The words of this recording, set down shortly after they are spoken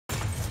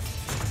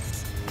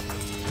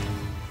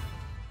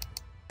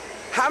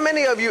How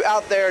many of you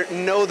out there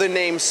know the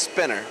name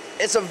Spinner?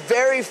 It's a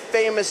very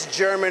famous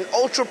German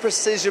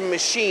ultra-precision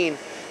machine,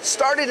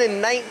 started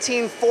in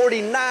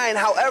 1949,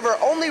 however,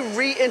 only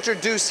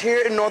reintroduced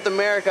here in North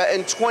America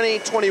in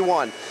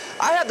 2021.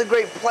 I had the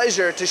great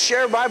pleasure to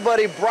share my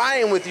buddy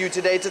Brian with you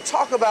today to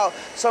talk about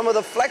some of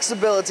the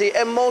flexibility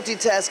and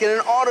multitasking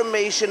and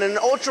automation and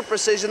ultra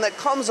precision that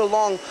comes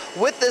along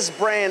with this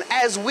brand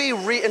as we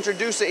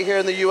reintroduce it here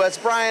in the US.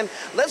 Brian,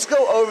 let's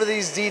go over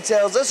these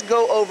details. Let's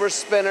go over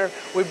Spinner.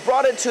 We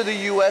brought it to the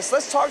US.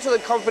 Let's talk to the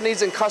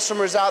companies and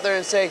customers out there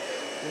and say,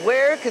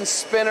 where can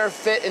Spinner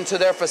fit into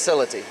their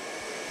facility?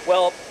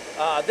 Well,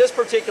 this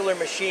particular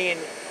machine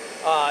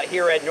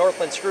here at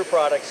Northland Screw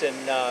Products in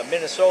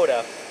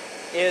Minnesota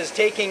is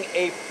taking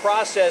a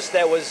process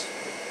that was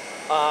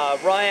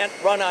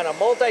run on a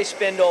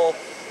multi-spindle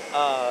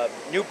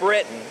New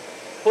Britain,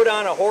 put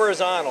on a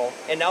horizontal,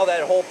 and now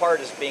that whole part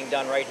is being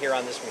done right here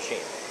on this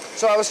machine.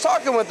 So I was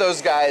talking with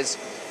those guys,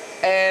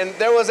 and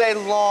there was a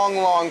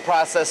long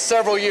process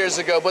several years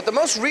ago, but the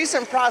most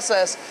recent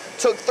process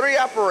took 3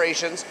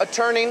 operations, a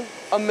turning,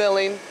 a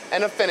milling,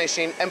 and a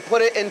finishing, and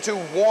put it into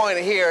one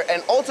here,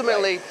 and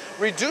ultimately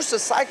reduce the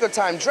cycle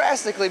time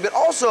drastically. But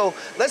also,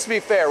 let's be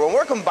fair, when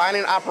we're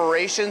combining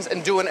operations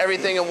and doing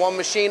everything in one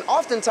machine,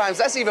 oftentimes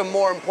that's even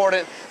more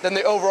important than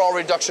the overall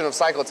reduction of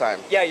cycle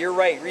time. Yeah, you're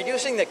right.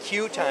 Reducing the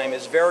queue time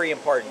is very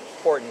important.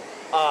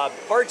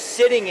 Parts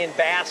sitting in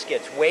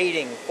baskets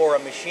waiting for a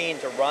machine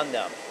to run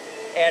them,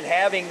 and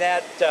having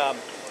that,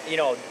 you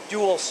know,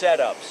 dual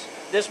setups.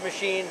 This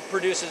machine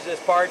produces this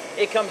part,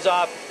 it comes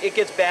off, it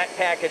gets back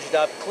packaged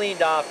up,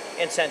 cleaned off,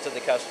 and sent to the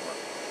customer.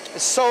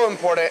 It's so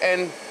important,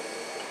 and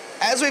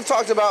as we've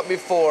talked about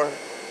before,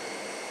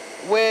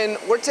 when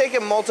we're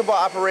taking multiple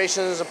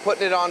operations and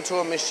putting it onto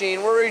a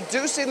machine, we're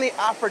reducing the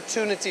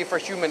opportunity for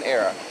human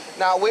error.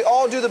 Now, we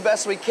all do the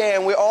best we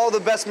can, we're all the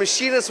best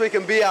machinists we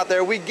can be out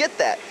there, we get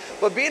that.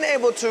 But being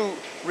able to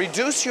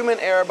reduce human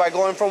error by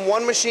going from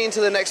one machine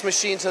to the next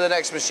machine to the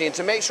next machine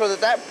to make sure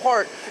that that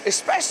part,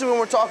 especially when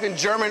we're talking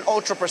German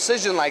ultra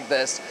precision like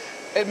this,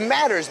 it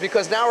matters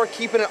because now we're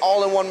keeping it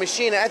all in one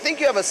machine. And I think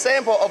you have a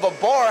sample of a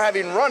bar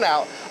having run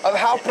out of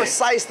how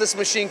precise this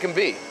machine can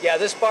be. Yeah,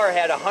 this bar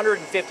had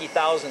 150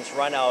 thousandths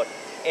run out,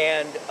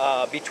 and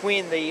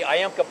between the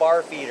IMCA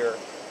bar feeder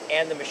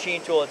and the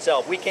machine tool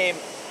itself, we came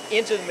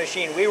into the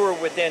machine, we were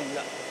within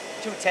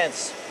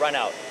 2/10 run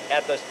out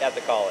at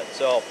the collet.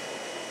 So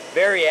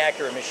very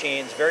accurate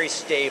machines, very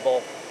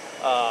stable.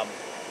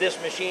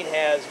 This machine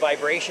has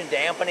vibration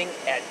dampening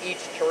at each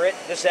turret.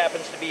 This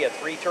happens to be a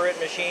 3-turret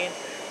machine,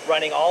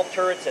 running all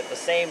turrets at the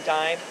same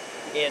time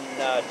in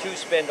 2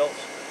 spindles.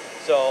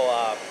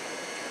 So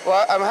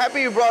well, I'm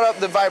happy you brought up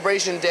the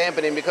vibration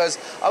dampening because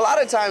a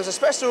lot of times,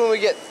 especially when we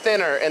get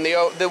thinner, and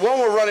the one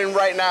we're running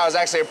right now is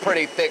actually a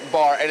pretty thick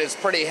bar and it's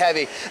pretty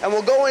heavy. And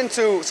we'll go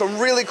into some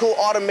really cool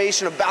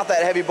automation about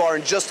that heavy bar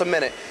in just a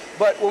minute.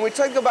 But when we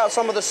talk about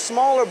some of the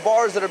smaller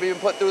bars that are being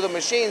put through the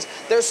machines,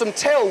 there's some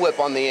tail whip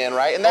on the end,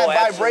 right? And that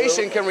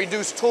vibration can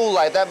reduce tool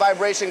life. That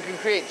vibration can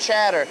create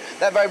chatter.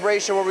 That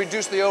vibration will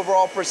reduce the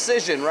overall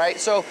precision, right?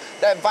 So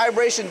that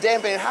vibration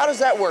dampening, how does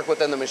that work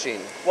within the machine?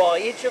 Well,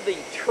 each of the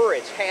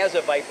turrets has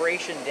a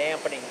vibration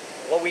dampening,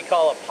 what we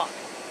call a puck.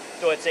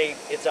 So it's a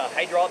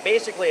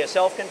basically a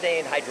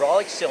self-contained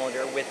hydraulic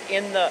cylinder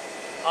within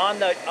on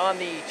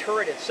the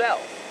turret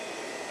itself.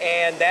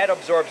 And that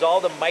absorbs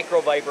all the micro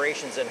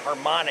vibrations and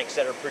harmonics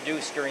that are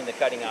produced during the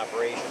cutting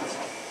operations.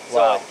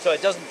 Wow. So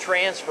it doesn't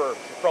transfer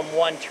from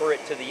one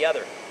turret to the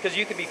other, because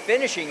you could be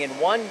finishing on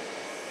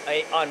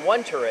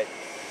one turret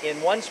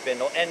in one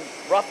spindle and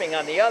roughing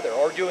on the other,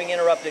 or doing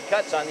interrupted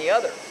cuts on the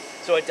other.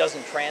 So it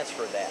doesn't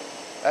transfer that.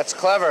 That's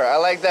clever. I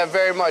like that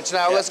very much.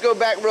 Now, let's go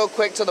back real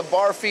quick to the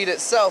bar feed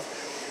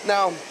itself.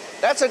 Now,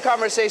 that's a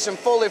conversation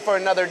fully for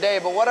another day,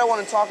 but what I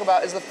want to talk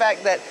about is the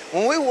fact that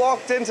when we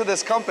walked into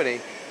this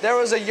company, there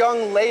was a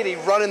young lady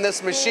running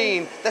this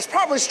machine that's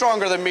probably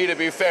stronger than me, to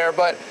be fair,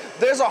 but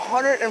there's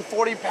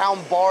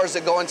 140-pound bars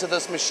that go into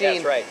this machine.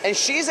 That's right. And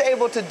she's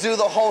able to do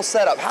the whole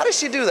setup. How does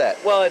she do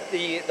that? Well,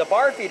 the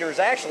bar feeder is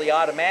actually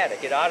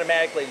automatic. It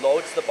automatically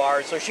loads the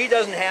bars, so she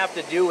doesn't have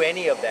to do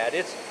any of that.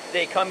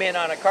 They come in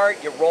on a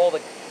cart, you roll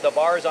the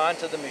bars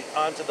onto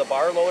the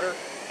bar loader,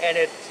 and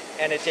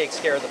it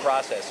takes care of the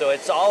process. So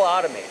it's all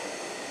automated.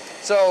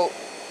 So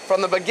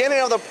from the beginning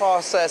of the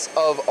process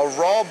of a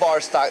raw bar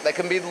stock that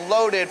can be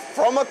loaded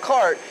from a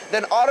cart,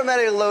 then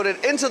automatically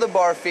loaded into the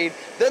bar feed,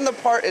 then the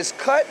part is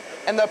cut,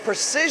 and the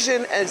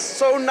precision is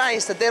so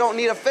nice that they don't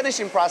need a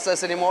finishing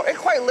process anymore. It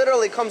quite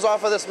literally comes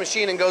off of this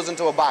machine and goes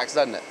into a box,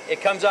 doesn't it?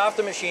 It comes off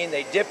the machine,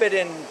 they dip it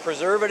in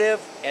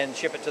preservative and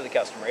ship it to the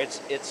customer.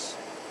 It's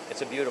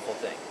a beautiful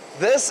thing.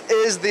 This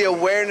is the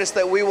awareness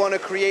that we want to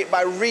create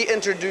by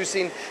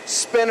reintroducing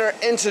Spinner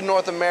into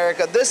North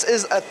America. This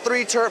is a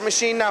 3-turret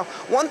machine. Now,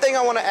 one thing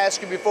I want to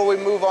ask you before we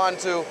move on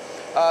to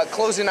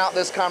closing out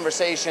this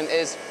conversation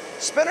is,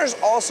 Spinner's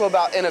also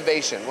about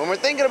innovation. When we're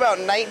thinking about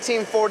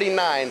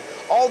 1949,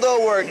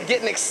 although we're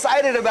getting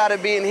excited about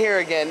it being here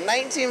again,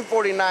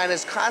 1949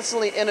 is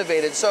constantly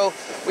innovated. So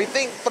we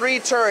think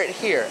 3-turret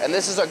here, and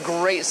this is a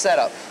great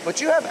setup. But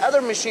you have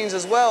other machines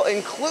as well,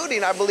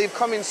 including, I believe,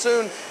 coming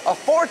soon, a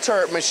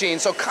 4-turret machine,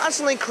 so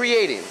constantly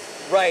creating.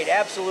 Right,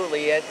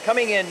 absolutely.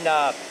 Coming in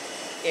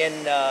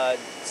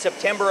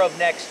September of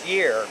next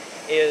year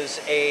is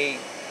a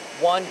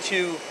 1,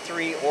 2,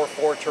 3, or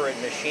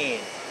 4-turret machine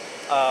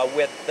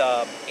with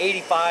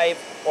 85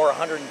 or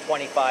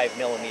 125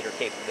 millimeter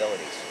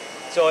capabilities.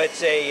 So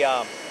it's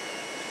a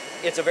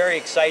very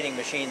exciting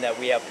machine that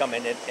we have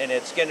coming, and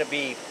it's going to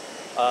be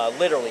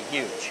literally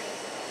huge.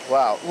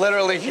 Wow,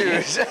 literally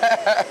huge.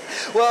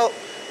 Well,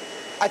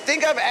 I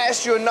think I've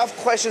asked you enough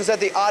questions that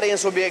the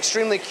audience will be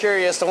extremely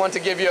curious to want to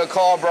give you a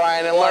call,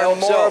 Brian, and learn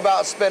more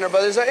about Spinner.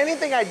 But is there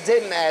anything I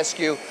didn't ask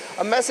you,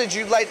 a message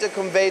you'd like to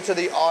convey to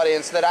the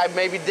audience that I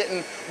maybe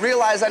didn't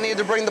realize I needed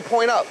to bring the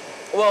point up?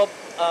 Well,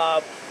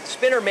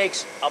 Spinner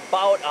makes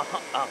about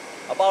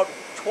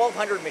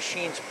 1,200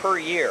 machines per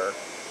year,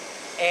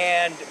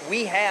 and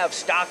we have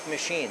stock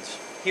machines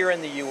here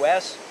in the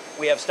U.S.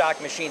 We have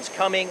stock machines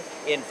coming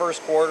in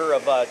first quarter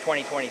of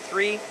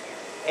 2023,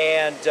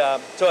 and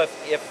so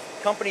if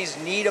companies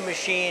need a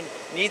machine,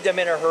 need them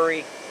in a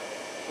hurry,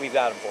 we've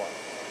got them for them.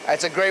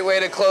 That's a great way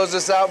to close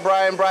this out,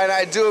 Brian. Brian,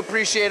 I do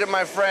appreciate it,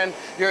 my friend.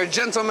 You're a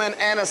gentleman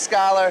and a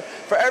scholar.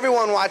 For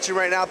everyone watching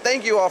right now,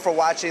 thank you all for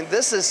watching.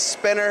 This is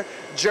Spinner,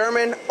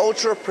 German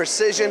ultra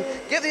precision.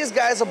 Give these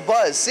guys a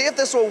buzz. See if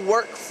this will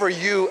work for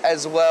you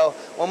as well.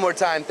 One more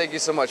time, thank you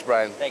so much,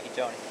 Brian. Thank you,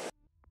 Tony.